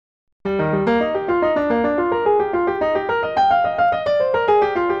Hello,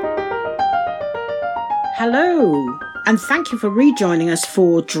 and thank you for rejoining us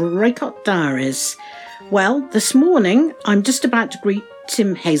for Draycott Diaries. Well, this morning I'm just about to greet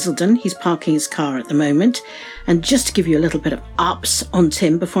Tim Hazelden. He's parking his car at the moment. And just to give you a little bit of ups on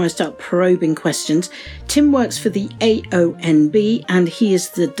Tim before I start probing questions, Tim works for the AONB and he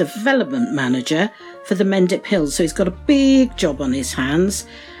is the development manager for the Mendip Hills. So he's got a big job on his hands.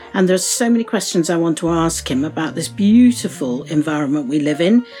 And there's so many questions I want to ask him about this beautiful environment we live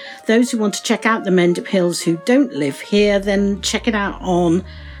in. Those who want to check out the Mendip Hills who don't live here, then check it out on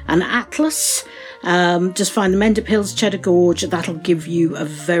an atlas. Just find the Mendip Hills, Cheddar Gorge. That'll give you a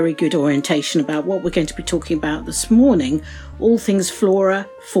very good orientation about what we're going to be talking about this morning. All things flora,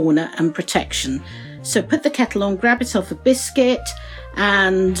 fauna and protection. So put the kettle on, grab yourself a biscuit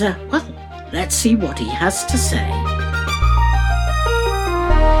and, well, let's see what he has to say.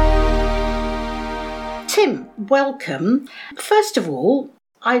 Tim, welcome. First of all,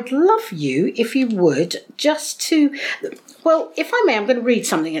 I'd love you, if you would, just to... Well, if I may, I'm going to read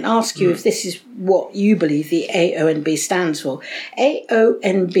something and ask you if this is what you believe the AONB stands for.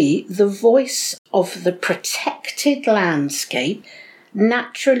 AONB, the voice of the protected landscape,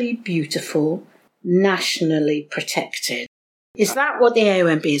 naturally beautiful, nationally protected. Is that what the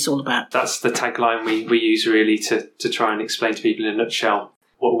AONB is all about? That's the tagline we use really to try and explain to people in a nutshell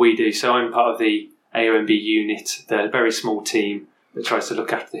what we do. So I'm part of the AONB unit, the very small team that tries to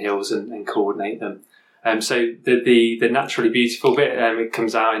look after the hills and coordinate them. So the naturally beautiful bit, it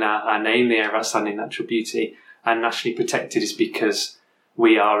comes out in our name, the Area of Outstanding Natural Beauty, and nationally protected is because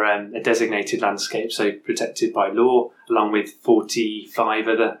we are a designated landscape, so protected by law, along with 45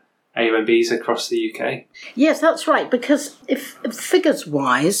 other AONBs across the UK. Yes, that's right, because if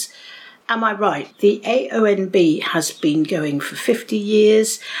figures-wise, am I right? The AONB has been going for 50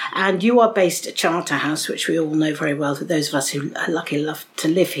 years, and you are based at Charterhouse, which we all know very well for those of us who are lucky enough to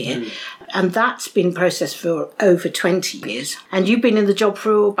live here. And that's been processed for over 20 years. And you've been in the job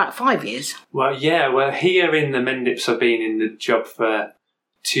for about 5 years. Well, yeah. Well, here in the Mendips, I've been in the job for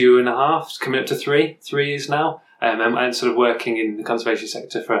 2.5, coming up to 3 years now. And sort of working in the conservation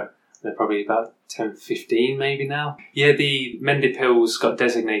sector for probably about 10, 15 maybe now. Yeah, the Mendip Hills got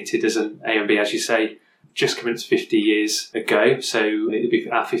designated as an AONB, as you say, just coming up to 50 years ago. So it'll be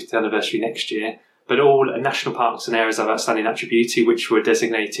our 50th anniversary next year. But all national parks and areas of outstanding natural beauty, which were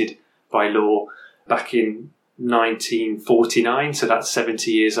designated by law back in 1949, so that's 70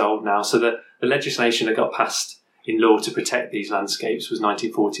 years old now. So the legislation that got passed in law to protect these landscapes was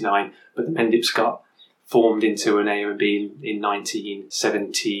 1949, but the Mendips got formed into an AONB in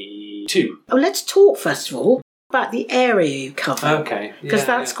 1972. Oh, let's talk first of all about the area you cover. Okay. Because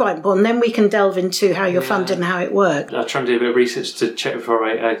that's quite important. Then we can delve into how you're funded and how it works. I tried to do a bit of research to check before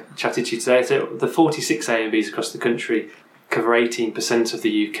I chatted to you today. So the 46 AONBs across the country cover 18% of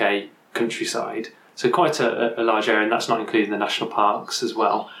the UK countryside, so quite a large area, and that's not including the national parks as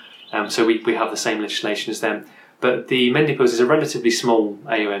well. So we have the same legislation as them. But the Mendip Hills is a relatively small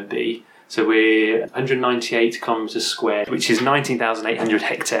AONB, so we're 198 kilometres squared, which is 19,800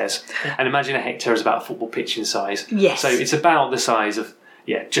 hectares. And imagine a hectare is about a football pitch in size. Yes. So it's about the size of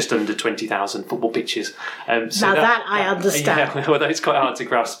just under 20,000 football pitches. So that I understand. Yeah, although it's quite hard to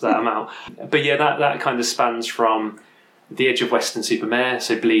grasp that amount. But yeah, that kind of spans from the edge of Weston-super-Mare,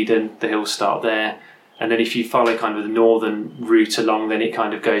 so Bleedon, the hills start there. And then if you follow kind of the northern route along, then it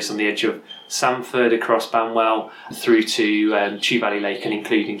kind of goes on the edge of Samford, across Banwell, through to Chew Valley Lake and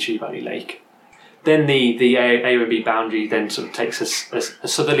including Chew Valley Lake. Then the AONB boundary then sort of takes a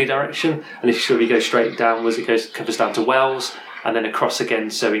southerly direction, and if you sort of go straight downwards, it covers down to Wells, and then across again,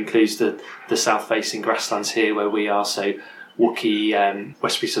 so includes the south-facing grasslands here where we are, so Wookey,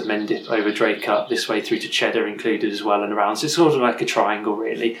 Westbury Sub Mendip, over Draycott, this way through to Cheddar included as well and around. So it's sort of like a triangle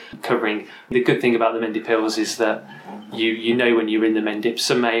really, covering. The good thing about the Mendip Hills is that you know when you're in the Mendip.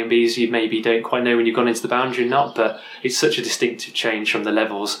 Some AONBs you maybe don't quite know when you've gone into the boundary or not, but it's such a distinctive change from the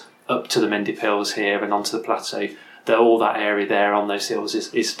levels up to the Mendip Hills here and onto the plateau that all that area there on those hills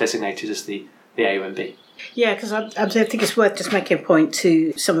is designated as the AONB. Yeah, because I think it's worth just making a point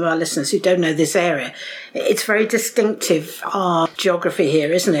to some of our listeners who don't know this area. It's very distinctive, our geography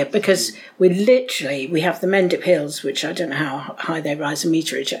here, isn't it? Because we have the Mendip Hills, which I don't know how high they rise in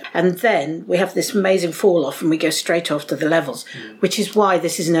meterage, and then we have this amazing fall off and we go straight off to the levels, which is why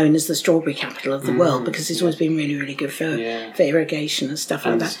this is known as the strawberry capital of the world, because it's always been really, really good for irrigation and stuff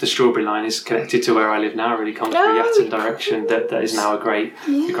like that. The strawberry line is connected to where I live now, really comes through Yatton direction. That is now a great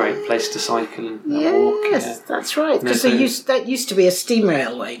place to cycle and walk. Yes, that's right. Because that used to be a steam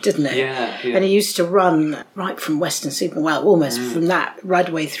railway, didn't it? Yeah. And it used to run right from Weston-super-Mare, well, almost from that right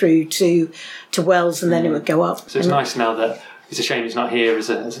away through to Wells, and then it would go up. So it's nice now that, it's a shame it's not here as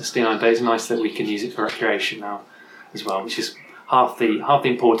a steam line, but it's nice that we can use it for recreation now as well, which is half the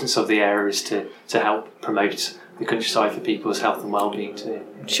importance of the area, is to help promote the countryside for people's health and well-being too.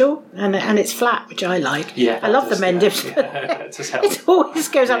 Sure, and it's flat, which I like. Yeah, I love the Mendips. It always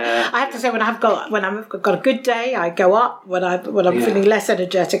goes up. Yeah. I have to say, when I've got a good day, I go up. When I'm feeling less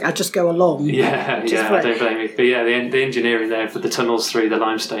energetic, I just go along. I don't blame you. But yeah, the engineering there for the tunnels through the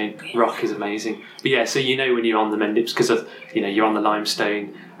limestone rock is amazing. But so when you're on the Mendips, because of you're on the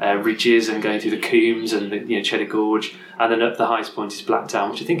limestone ridges and going through the Coombs and the Cheddar Gorge, and then up the highest point is Blackdown,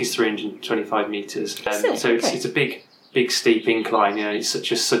 which I think is 325 metres. It's a big steep incline. It's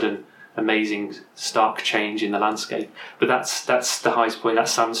such a sudden, amazing, stark change in the landscape. But that's the highest point.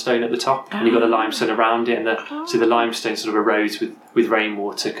 That's sandstone at the top, and you've got the limestone around it, and so the limestone sort of erodes with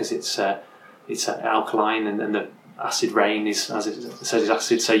rainwater because it's alkaline, and the acid rain is, as it says, is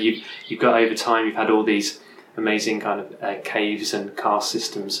acid. So you've got, over time, you've had all these amazing kind of caves and karst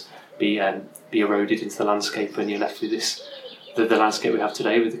systems be eroded into the landscape, and you're left with this. The landscape we have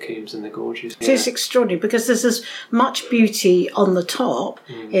today with the Coombs and the gorges. It is extraordinary, because there's as much beauty on the top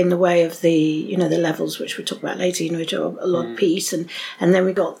in the way of the the levels, which we'll talk about later, a lot of peace, and then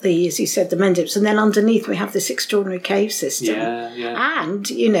we got the, as you said, the Mendips, and then underneath we have this extraordinary cave system. And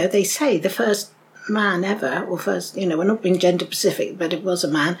they say the first man ever, or first, we're not being gender specific, but it was a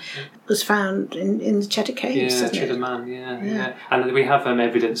man, was found in the Cheddar Caves. Cheddar Man, and we have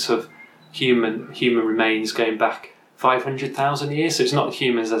evidence of human remains going back 500,000 years, so it's not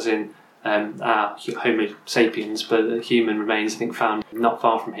humans as in our Homo sapiens, but the human remains, I think, found not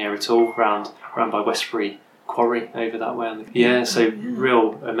far from here at all, around by Westbury Quarry over that way.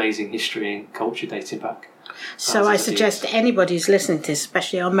 Real amazing history and culture dating back. So I suggest anybody who's listening to this,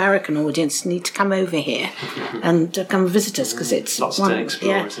 especially our American audience, need to come over here and come visit us, because it's lots to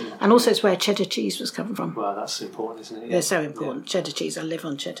explore, isn't it? And also it's where cheddar cheese was coming from. Well, that's important, isn't it? They're so important. Cheddar cheese. I live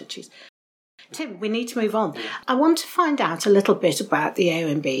on cheddar cheese. Tim, we need to move on. I want to find out a little bit about the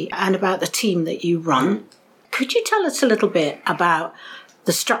AONB and about the team that you run. Could you tell us a little bit about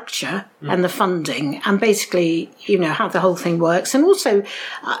the structure and the funding, and basically, how the whole thing works, and also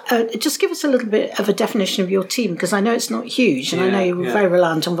just give us a little bit of a definition of your team, because I know it's not huge, and I know you're very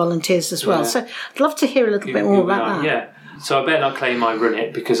reliant on volunteers as well. So I'd love to hear a little bit more about that. Yeah. So I better not claim I run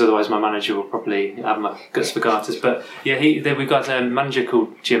it, because otherwise my manager will probably have my guts for garters. But we've got a manager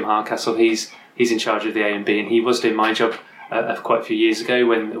called Jim Hardcastle. He's in charge of the AONB, and he was doing my job quite a few years ago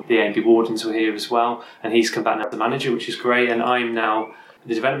when the AONB wardens were here as well. And he's come back now as the manager, which is great. And I'm now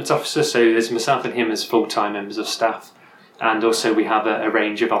the development officer. So there's myself and him as full-time members of staff, and also we have a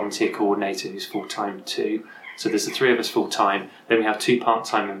ranger volunteer coordinator who's full-time too. So there's the three of us full-time. Then we have two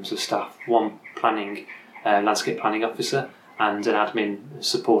part-time members of staff, one landscape planning officer, and an admin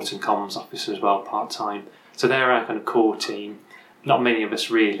support and comms officer as well, part-time. So they're our kind of core team. Not many of us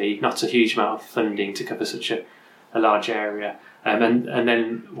really, not a huge amount of funding to cover such a large area. And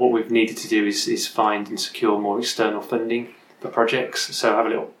then what we've needed to do is find and secure more external funding for projects. So I have a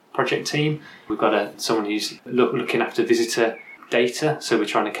little project team. We've got someone who's looking after visitor data, so we're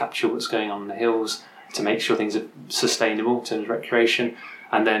trying to capture what's going on in the hills to make sure things are sustainable in terms of recreation.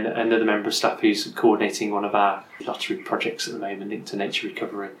 And then another member of staff who's coordinating one of our lottery projects at the moment, linked to nature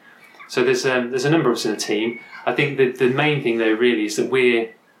recovery. So there's a number of us in the team. I think the main thing though really is that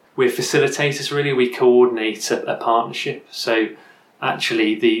we're facilitators really. We coordinate a partnership. So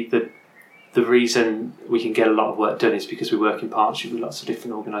actually the reason we can get a lot of work done is because we work in partnership with lots of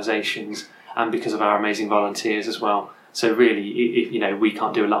different organisations, and because of our amazing volunteers as well. So really, we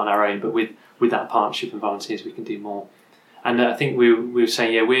can't do a lot on our own, but with that partnership and volunteers we can do more. And I think we were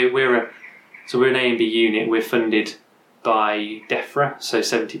saying, we're an AONB unit. We're funded by DEFRA, so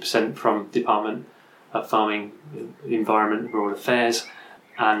 70% from Department of Farming, Environment and Rural Affairs,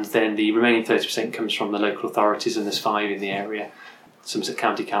 and then the remaining 30% comes from the local authorities, and there's 5 in the area. Somerset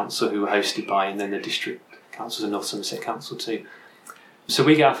County Council, who are hosted by, and then the district councils and North Somerset Council too. So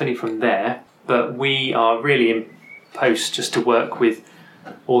we get our funding from there, but we are really in post just to work with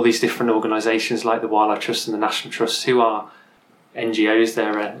all these different organisations like the Wildlife Trust and the National Trust, who are NGOs.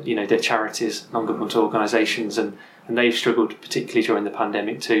 They're charities, non-governmental organisations, and they've struggled particularly during the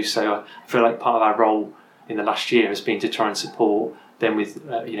pandemic too. So I feel like part of our role in the last year has been to try and support them with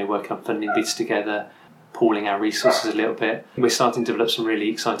working on funding bids together, pooling our resources a little bit. We're starting to develop some really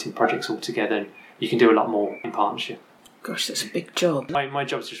exciting projects all together, and you can do a lot more in partnership. Gosh, that's a big job. My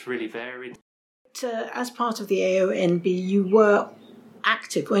job's just really varied. As part of the AONB, you were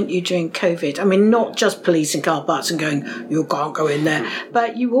active, weren't you, during COVID? I mean, not just policing car parks and going, you can't go in there,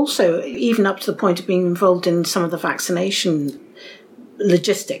 but you also, even up to the point of being involved in some of the vaccination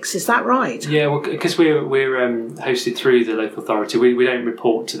logistics. Is that right? Yeah, well, because we're hosted through the local authority, we don't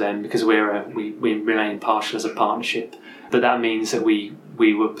report to them because we remain partial as a partnership. But that means that we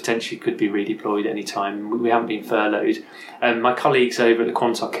were potentially could be redeployed at any time. We haven't been furloughed. My colleagues over at the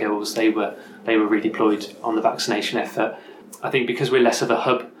Quantock Hills, they were redeployed on the vaccination effort. I think because we're less of a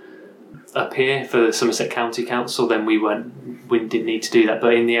hub up here for the Somerset County Council, then we didn't need to do that.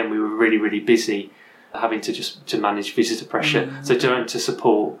 But in the end, we were really, really busy having to manage visitor pressure. So trying to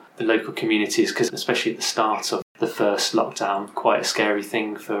support the local communities, because especially at the start of the first lockdown, quite a scary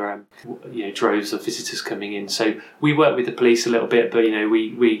thing for droves of visitors coming in. So we work with the police a little bit, but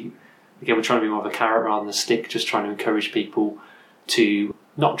we're trying to be more of a carrot rather than a stick, just trying to encourage people to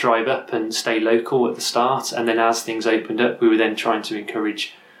not drive up and stay local at the start, and then as things opened up, we were then trying to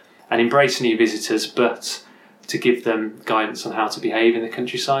encourage and embrace new visitors, but to give them guidance on how to behave in the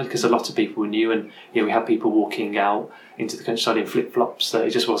countryside, because a lot of people were new, and we had people walking out into the countryside in flip-flops that it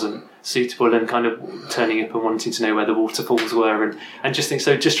just wasn't suitable, and kind of turning up and wanting to know where the waterfalls were, and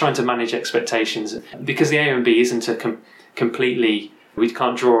just trying to manage expectations, because the AONB isn't a completely, we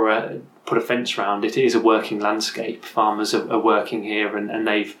can't put a fence around it. It is a working landscape. Farmers are working here, and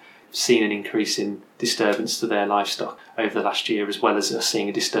they've seen an increase in disturbance to their livestock over the last year, as well as us seeing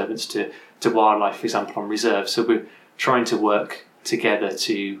a disturbance to wildlife, for example, on reserve. So we're trying to work together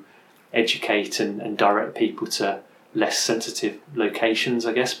to educate and direct people to less sensitive locations,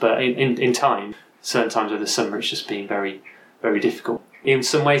 I guess. But in time, certain times over the summer, it's just been very, very difficult. In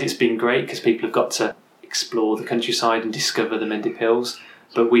some ways, it's been great because people have got to explore the countryside and discover the Mendip Hills,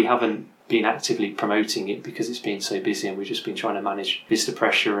 but we haven't been actively promoting it because it's been so busy, and we've just been trying to manage visitor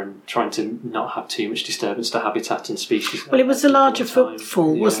pressure and trying to not have too much disturbance to habitat and species. Well, it was a larger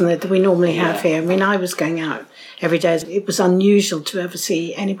footfall, wasn't it, than we normally have here? I mean, I was going out every day. It was unusual to ever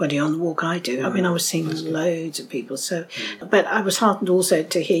see anybody on the walk I do. I mean, I was seeing loads of people. So, but I was heartened also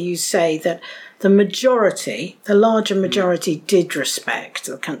to hear you say that the larger majority did respect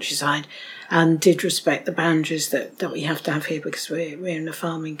the countryside and did respect the boundaries that we have to have here, because we're in a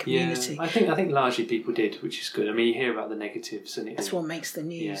farming community. Yeah, I think largely people did, which is good. I mean, you hear about the negatives, and that's what makes the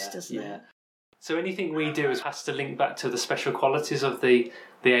news, doesn't it? So anything we do has to link back to the special qualities of the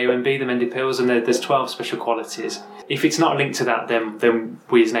AONB, the Mendip Hills, and there's 12 special qualities. If it's not linked to that, then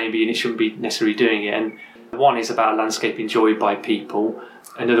we as an AONB unit shouldn't be necessarily doing it. And one is about a landscape enjoyed by people.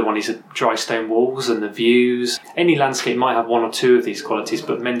 Another one is dry stone walls and the views. Any landscape might have one or two of these qualities,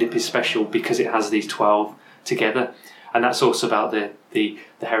 but Mendip is special because it has these 12 together. And that's also about the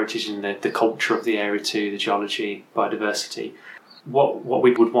heritage and the culture of the area too, the geology, biodiversity. What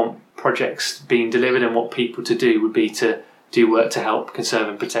we would want projects being delivered and what people to do would be to do work to help conserve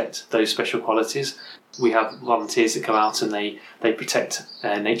and protect those special qualities. We have volunteers that go out and they protect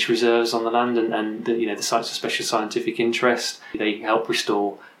nature reserves on the land and the sites of special scientific interest. They help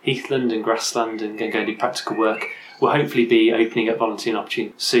restore heathland and grassland and go do practical work. We'll hopefully be opening up volunteering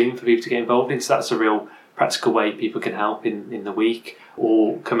opportunities soon for people to get involved in. So that's a real practical way people can help in the week,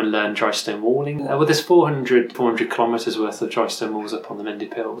 or come and learn dry stone walling. There's 400 kilometres worth of dry stone walls up on the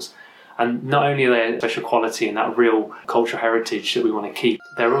Mendip Hills. And not only are they a special quality and that real cultural heritage that we want to keep,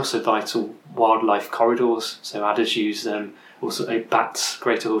 they're also vital wildlife corridors. So adders use them, also bats,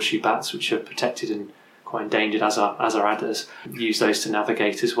 greater horseshoe bats, which are protected and quite endangered as are adders, use those to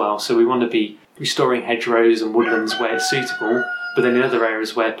navigate as well. So we want to be restoring hedgerows and woodlands where it's suitable, but then in other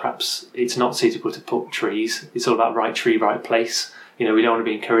areas where perhaps it's not suitable to put trees, it's all about right tree, right place. We don't want to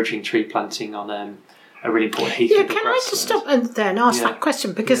be encouraging tree planting on a really important heath. Yeah, can I just stop there and ask that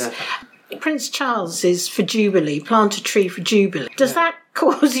question? Because Prince Charles is for Jubilee, plant a tree for Jubilee. Does that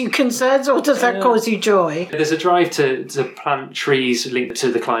cause you concerns, or does that cause you joy? There's a drive to plant trees linked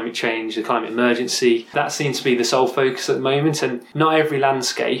to the climate change, the climate emergency. That seems to be the sole focus at the moment, and not every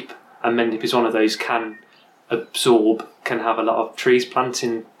landscape, and Mendip is one of those, can have a lot of trees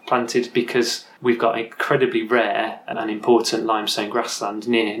planted, because we've got incredibly rare and important limestone grassland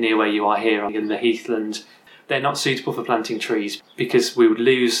near where you are here in the heathland. They're not suitable for planting trees because we would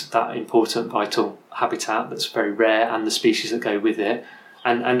lose that important vital habitat that's very rare and the species that go with it.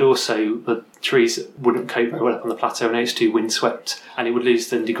 And also the trees wouldn't cope very well up on the plateau, and it's too windswept, and it would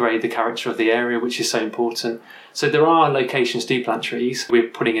lose and degrade the character of the area, which is so important. So there are locations to plant trees. We're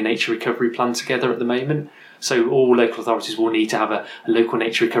putting a nature recovery plan together at the moment. So all local authorities will need to have a local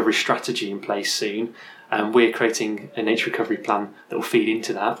nature recovery strategy in place soon. And we're creating a nature recovery plan that will feed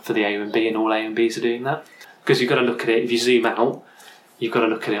into that for the AONB, and all AONBs are doing that. Because you've got to look at it, if you zoom out, you've got to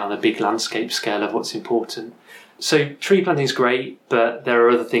look at it on a big landscape scale of what's important. So tree planting is great, but there are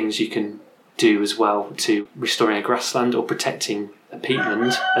other things you can do as well to restoring a grassland or protecting a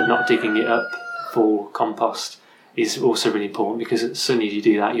peatland and not digging it up for compost is also really important, because as soon as you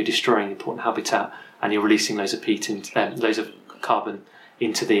do that, you're destroying important habitat and you're releasing loads of loads of carbon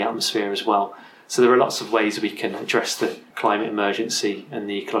into the atmosphere as well. So there are lots of ways we can address the climate emergency and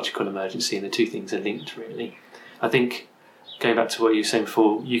the ecological emergency, and the two things are linked really. I think, going back to what you were saying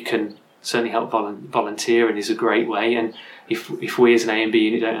before, you can certainly help volunteering is a great way, and if we as an A&B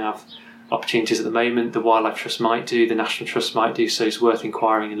unit don't have opportunities at the moment, the Wildlife Trust might do, the National Trust might do, so it's worth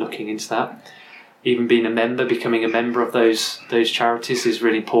inquiring and looking into that. Even being a member, becoming a member of those charities is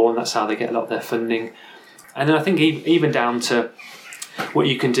really important. That's how they get a lot of their funding. And then I think even down to what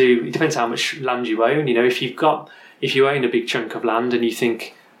you can do, it depends how much land you own. If you own a big chunk of land and you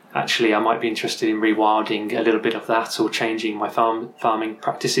think, actually I might be interested in rewilding a little bit of that or changing my farming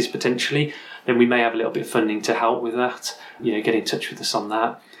practices potentially, then we may have a little bit of funding to help with that. Get in touch with us on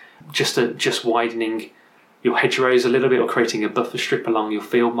that. Just widening your hedgerows a little bit or creating a buffer strip along your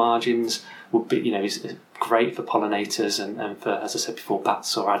field margins would be, is great for pollinators and for, as I said before,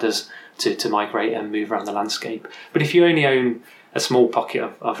 bats or adders to migrate and move around the landscape. But if you only own a small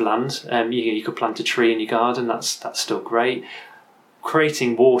pocket of land, you could plant a tree in your garden. That's still great.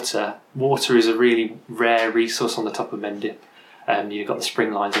 Creating water is a really rare resource on the top of Mendip. You've got the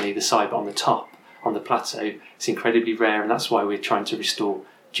spring lines on either side, but on the top, on the plateau, it's incredibly rare, and that's why we're trying to restore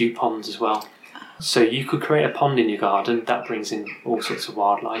dew ponds as well. So you could create a pond in your garden that brings in all sorts of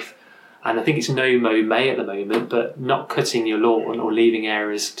wildlife. And I think it's no mow May at the moment, but not cutting your lawn or leaving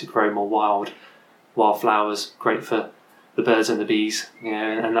areas to grow more wildflowers, great for the birds and the bees,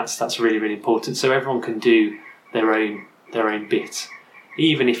 and that's really, really important. So everyone can do their own bit,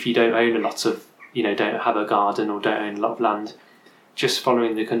 even if you don't own a lot of, don't have a garden or don't own a lot of land. Just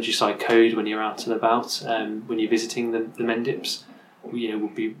following the countryside code when you're out and about, when you're visiting the Mendips, will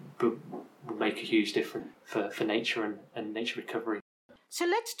make a huge difference for nature and nature recovery. So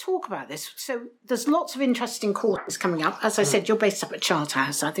let's talk about this. So there's lots of interesting courses coming up. As I said, you're based up at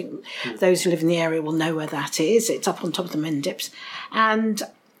Charterhouse. I think those who live in the area will know where that is. It's up on top of the Mendips. And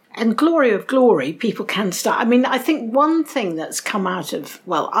glory of glory, people can start. I mean, I think one thing that's come out of,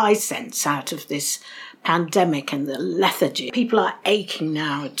 I sense out of this pandemic and the lethargy, people are aching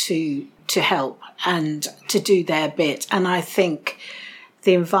now to help and to do their bit. And I think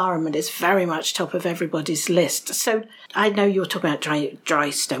the environment is very much top of everybody's list. So I know you're talking about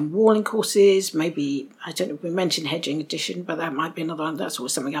dry stone walling courses, maybe, I don't know, we mentioned hedging addition, but that might be another one. That's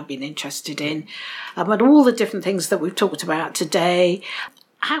always something I've been interested in. But all the different things that we've talked about today,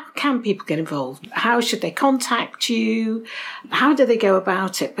 how can people get involved? How should they contact you? How do they go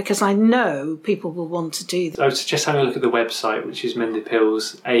about it? Because I know people will want to do that. I would suggest having a look at the website, which is Mendip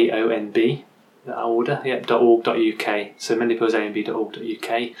Hills AONB. .org.uk, so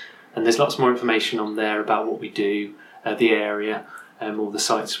mendipillsamb.org.uk, and there's lots more information on there about what we do, the area, all the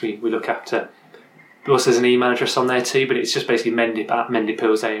sites we look after. Also, there's an email address on there too, but it's just basically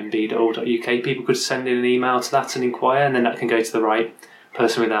mendip@mendipillsamb.org.uk. People could send in an email to that and inquire, and then that can go to the right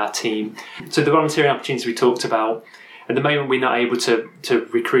person with our team. So the volunteering opportunities we talked about, at the moment we're not able to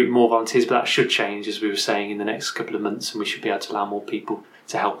recruit more volunteers, but that should change, as we were saying, in the next couple of months, and we should be able to allow more people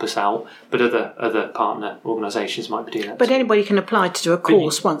to help us out. But other partner organisations might be doing that. But too. Anybody can apply to do a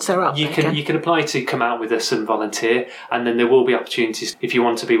course once they're up. You can apply to come out with us and volunteer, and then there will be opportunities if you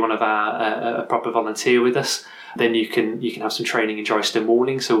want to be one of our a proper volunteer with us. Then you can have some training in dry stone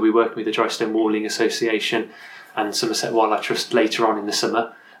walling. So we'll be working with the Dry Stone Walling Association and Somerset Wildlife Trust later on in the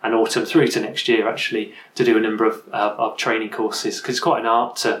summer and autumn through to next year, actually, to do a number of training courses, because it's quite an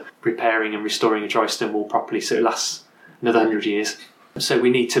art to repairing and restoring a dry stone wall properly, so it lasts another 100 years. So we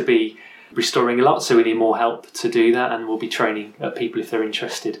need to be restoring a lot, so we need more help to do that, and we'll be training people if they're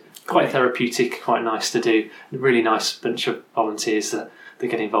interested. Quite therapeutic, quite nice to do. A really nice bunch of volunteers that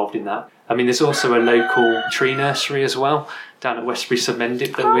get involved in that. I mean, there's also a local tree nursery as well down at Westbury Sub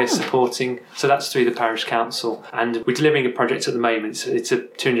Mendip that we're supporting. So that's through the parish council, and we're delivering a project at the moment. It's a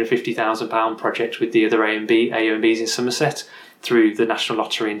 £250,000 project with the other AONBs in Somerset through the National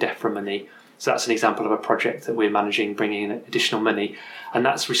Lottery and DEFRA money. So that's an example of a project that we're managing, bringing in additional money, and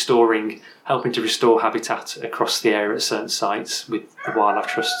that's helping to restore habitat across the area at certain sites with the Wildlife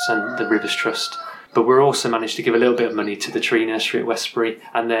Trusts and the Rivers Trust. But we're also managed to give a little bit of money to the tree nursery at Westbury,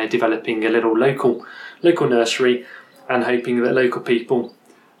 and they're developing a little local nursery and hoping that local people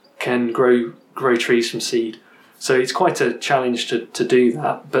can grow trees from seed. So it's quite a challenge to do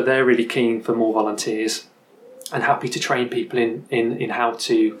that, but they're really keen for more volunteers. and happy to train people in how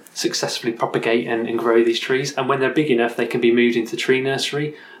to successfully propagate and grow these trees. And when they're big enough, they can be moved into the tree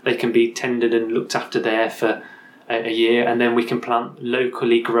nursery. They can be tended and looked after there for a year, and then we can plant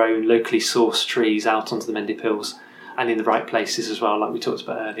locally grown, locally sourced trees out onto the Mendip Hills and in the right places as well, like we talked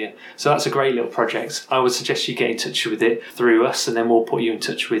about earlier. So that's a great little project. I would suggest you get in touch with it through us, and then we'll put you in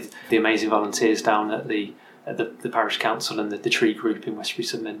touch with the amazing volunteers down at the parish council and the tree group in Westbury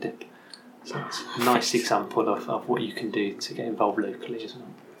St Mendip. So it's a nice example of what you can do to get involved locally as well.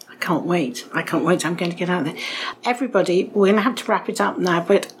 I can't wait. I'm going to get out there. Everybody, we're going to have to wrap it up now,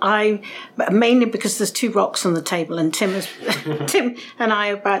 but mainly because there's 2 rocks on the table, and Tim and I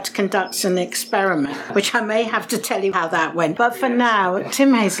are about to conduct an experiment, which I may have to tell you how that went. But for now,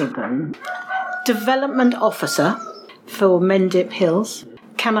 Tim Hazelden, Development Officer for Mendip Hills.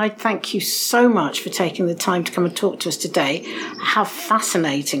 Can I thank you so much for taking the time to come and talk to us today? How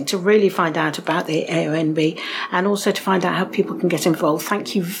fascinating to really find out about the AONB and also to find out how people can get involved.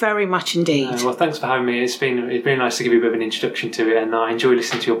 Thank you very much indeed. Well, thanks for having me. It's been nice to give you a bit of an introduction to it, and I enjoy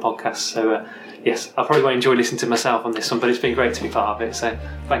listening to your podcast. So, yes, I probably won't enjoy listening to myself on this one, but it's been great to be part of it. So,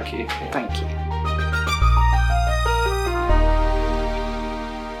 thank you. Thank you.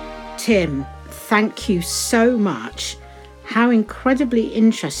 Tim, thank you so much. How incredibly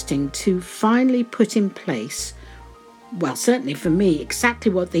interesting to finally put in place, well, certainly for me, exactly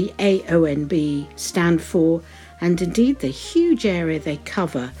what the AONB stand for, and indeed the huge area they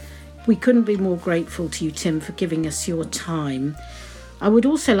cover. We couldn't be more grateful to you, Tim, for giving us your time. I would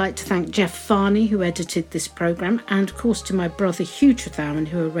also like to thank Jeff Farney, who edited this programme, and of course to my brother Hugh Trethowan,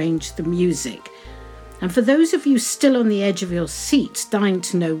 who arranged the music. And for those of you still on the edge of your seats, dying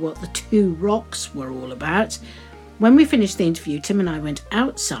to know what the 2 rocks were all about, when we finished the interview, Tim and I went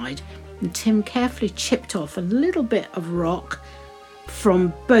outside, and Tim carefully chipped off a little bit of rock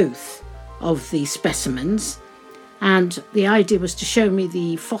from both of the specimens, and the idea was to show me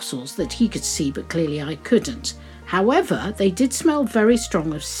the fossils that he could see, but clearly I couldn't. However, they did smell very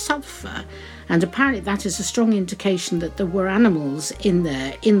strong of sulphur, and apparently that is a strong indication that there were animals in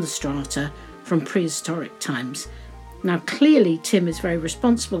there, in the strata, from prehistoric times. Now, clearly Tim is very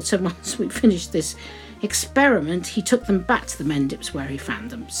responsible, so once we finished this experiment, he took them back to the Mendips where he found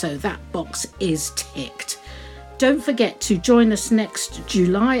them. So that box is ticked. Don't forget to join us next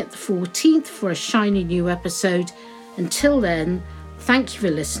July at the 14th for a shiny new episode. Until then, thank you for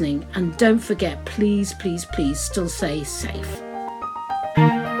listening, and don't forget, please, please, please still stay safe.